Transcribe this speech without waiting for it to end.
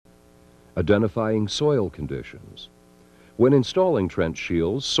Identifying soil conditions. When installing trench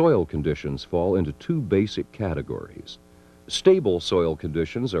shields, soil conditions fall into two basic categories. Stable soil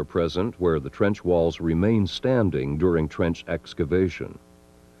conditions are present where the trench walls remain standing during trench excavation.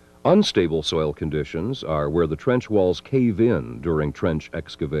 Unstable soil conditions are where the trench walls cave in during trench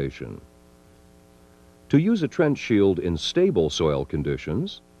excavation. To use a trench shield in stable soil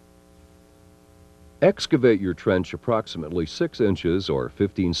conditions, excavate your trench approximately 6 inches or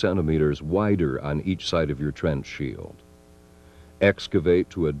 15 centimeters wider on each side of your trench shield. Excavate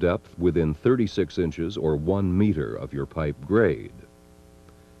to a depth within 36 inches or 1 meter of your pipe grade.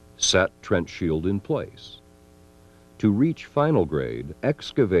 Set trench shield in place. To reach final grade,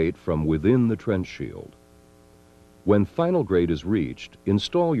 excavate from within the trench shield. When final grade is reached,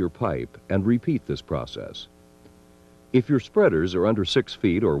 install your pipe and repeat this process. If your spreaders are under 6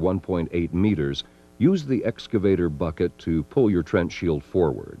 feet or 1.8 meters, use the excavator bucket to pull your trench shield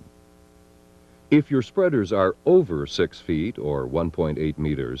forward. If your spreaders are over 6 feet or 1.8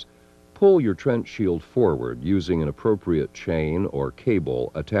 meters, pull your trench shield forward using an appropriate chain or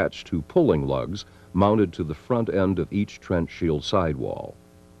cable attached to pulling lugs mounted to the front end of each trench shield sidewall.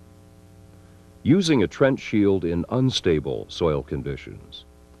 Using a trench shield in unstable soil conditions.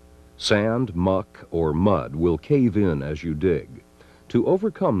 Sand, muck, or mud will cave in as you dig. To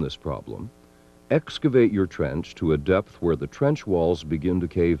overcome this problem, excavate your trench to a depth where the trench walls begin to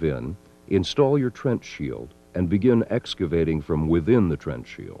cave in, install your trench shield, and begin excavating from within the trench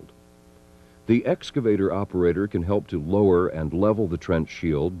shield. The excavator operator can help to lower and level the trench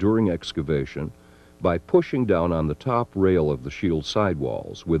shield during excavation by pushing down on the top rail of the shield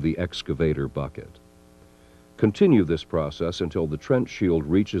sidewalls with the excavator bucket. Continue this process until the trench shield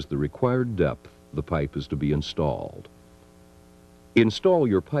reaches the required depth the pipe is to be installed. Install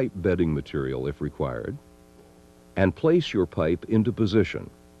your pipe bedding material if required, and place your pipe into position.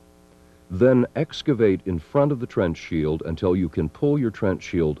 Then excavate in front of the trench shield until you can pull your trench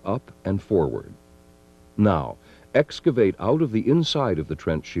shield up and forward. Now, excavate out of the inside of the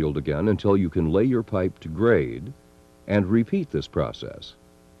trench shield again until you can lay your pipe to grade, and repeat this process.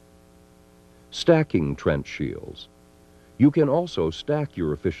 Stacking trench shields. You can also stack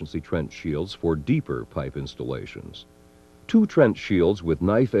your efficiency trench shields for deeper pipe installations. 2 trench shields with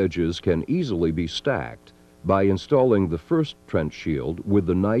knife edges can easily be stacked by installing the first trench shield with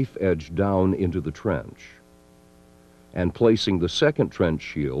the knife edge down into the trench, and placing the second trench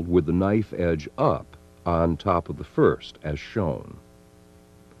shield with the knife edge up on top of the first, as shown.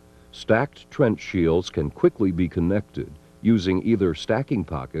 Stacked trench shields can quickly be connected using either stacking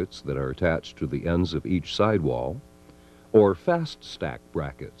pockets that are attached to the ends of each sidewall, or fast stack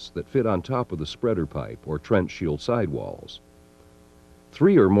brackets that fit on top of the spreader pipe or trench shield sidewalls.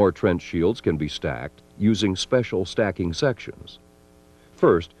 3 or more trench shields can be stacked using special stacking sections.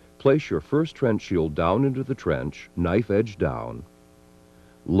 First, place your first trench shield down into the trench, knife edge down.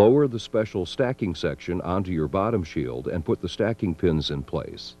 Lower the special stacking section onto your bottom shield and put the stacking pins in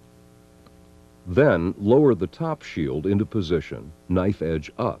place. Then lower the top shield into position, knife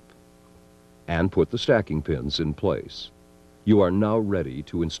edge up, and put the stacking pins in place. You are now ready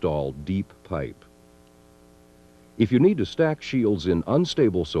to install deep pipe. If you need to stack shields in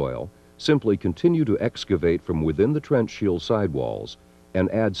unstable soil, simply continue to excavate from within the trench shield sidewalls and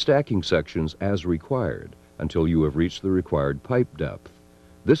add stacking sections as required until you have reached the required pipe depth.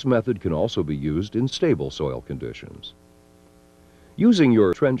 This method can also be used in stable soil conditions. Using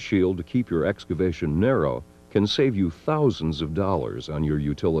your trench shield to keep your excavation narrow can save you thousands of dollars on your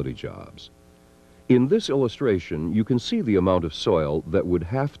utility jobs. In this illustration, you can see the amount of soil that would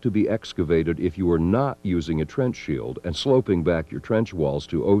have to be excavated if you were not using a trench shield and sloping back your trench walls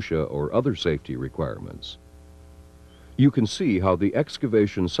to OSHA or other safety requirements. You can see how the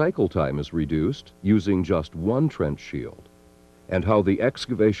excavation cycle time is reduced using just 1 trench shield, and how the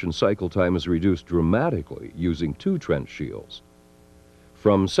excavation cycle time is reduced dramatically using 2 trench shields.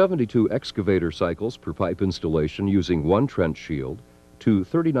 From 72 excavator cycles per pipe installation using 1 trench shield to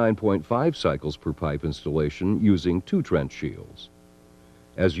 39.5 cycles per pipe installation using 2 trench shields.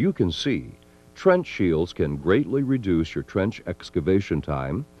 As you can see, trench shields can greatly reduce your trench excavation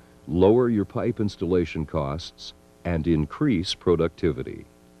time, lower your pipe installation costs, and increase productivity.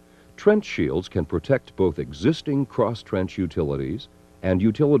 Trench shields can protect both existing cross-trench utilities and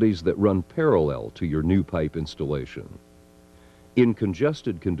utilities that run parallel to your new pipe installation. In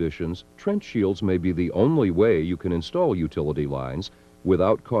congested conditions, trench shields may be the only way you can install utility lines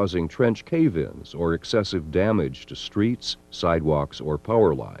without causing trench cave-ins or excessive damage to streets, sidewalks, or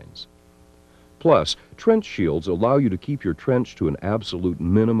power lines. Plus, trench shields allow you to keep your trench to an absolute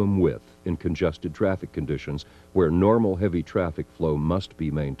minimum width in congested traffic conditions where normal heavy traffic flow must be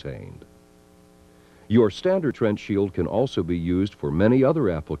maintained. Your standard trench shield can also be used for many other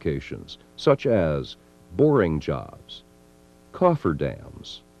applications, such as boring jobs,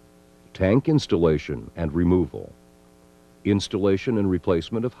 cofferdams, tank installation and removal, installation and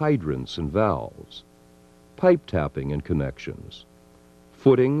replacement of hydrants and valves, pipe tapping and connections,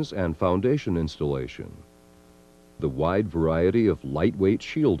 footings and foundation installation, the wide variety of lightweight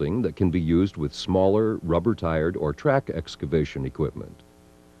shielding that can be used with smaller rubber-tired or track excavation equipment.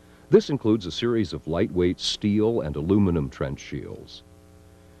 This includes a series of lightweight steel and aluminum trench shields.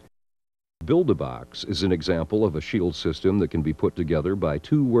 Build-A-Box is an example of a shield system that can be put together by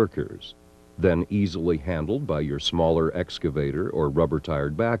 2 workers, then easily handled by your smaller excavator or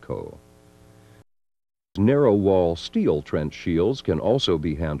rubber-tired backhoe. Narrow-wall steel trench shields can also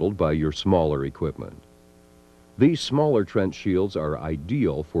be handled by your smaller equipment. These smaller trench shields are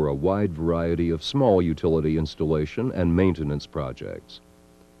ideal for a wide variety of small utility installation and maintenance projects.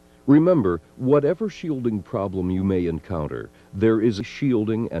 Remember, whatever shielding problem you may encounter, there is a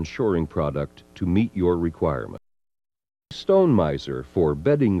shielding and shoring product to meet your requirement. Stone Miser for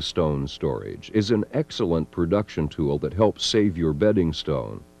bedding stone storage is an excellent production tool that helps save your bedding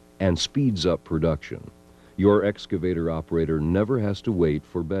stone and speeds up production. Your excavator operator never has to wait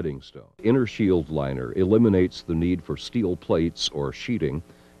for bedding stone. Inner shield liner eliminates the need for steel plates or sheeting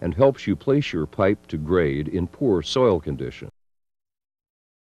and helps you place your pipe to grade in poor soil conditions.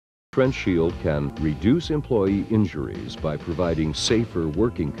 Trench shield can reduce employee injuries by providing safer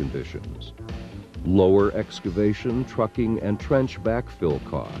working conditions, lower excavation, trucking, and trench backfill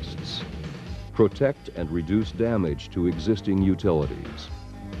costs, protect and reduce damage to existing utilities,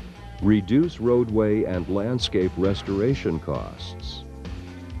 reduce roadway and landscape restoration costs.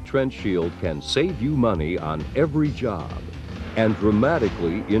 Trench shield can save you money on every job and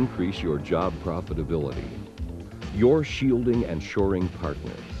dramatically increase your job profitability. Your shielding and shoring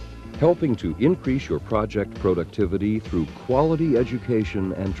partner, helping to increase your project productivity through quality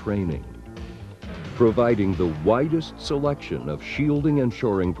education and training, providing the widest selection of shielding and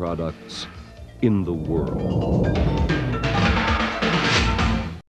shoring products in the world.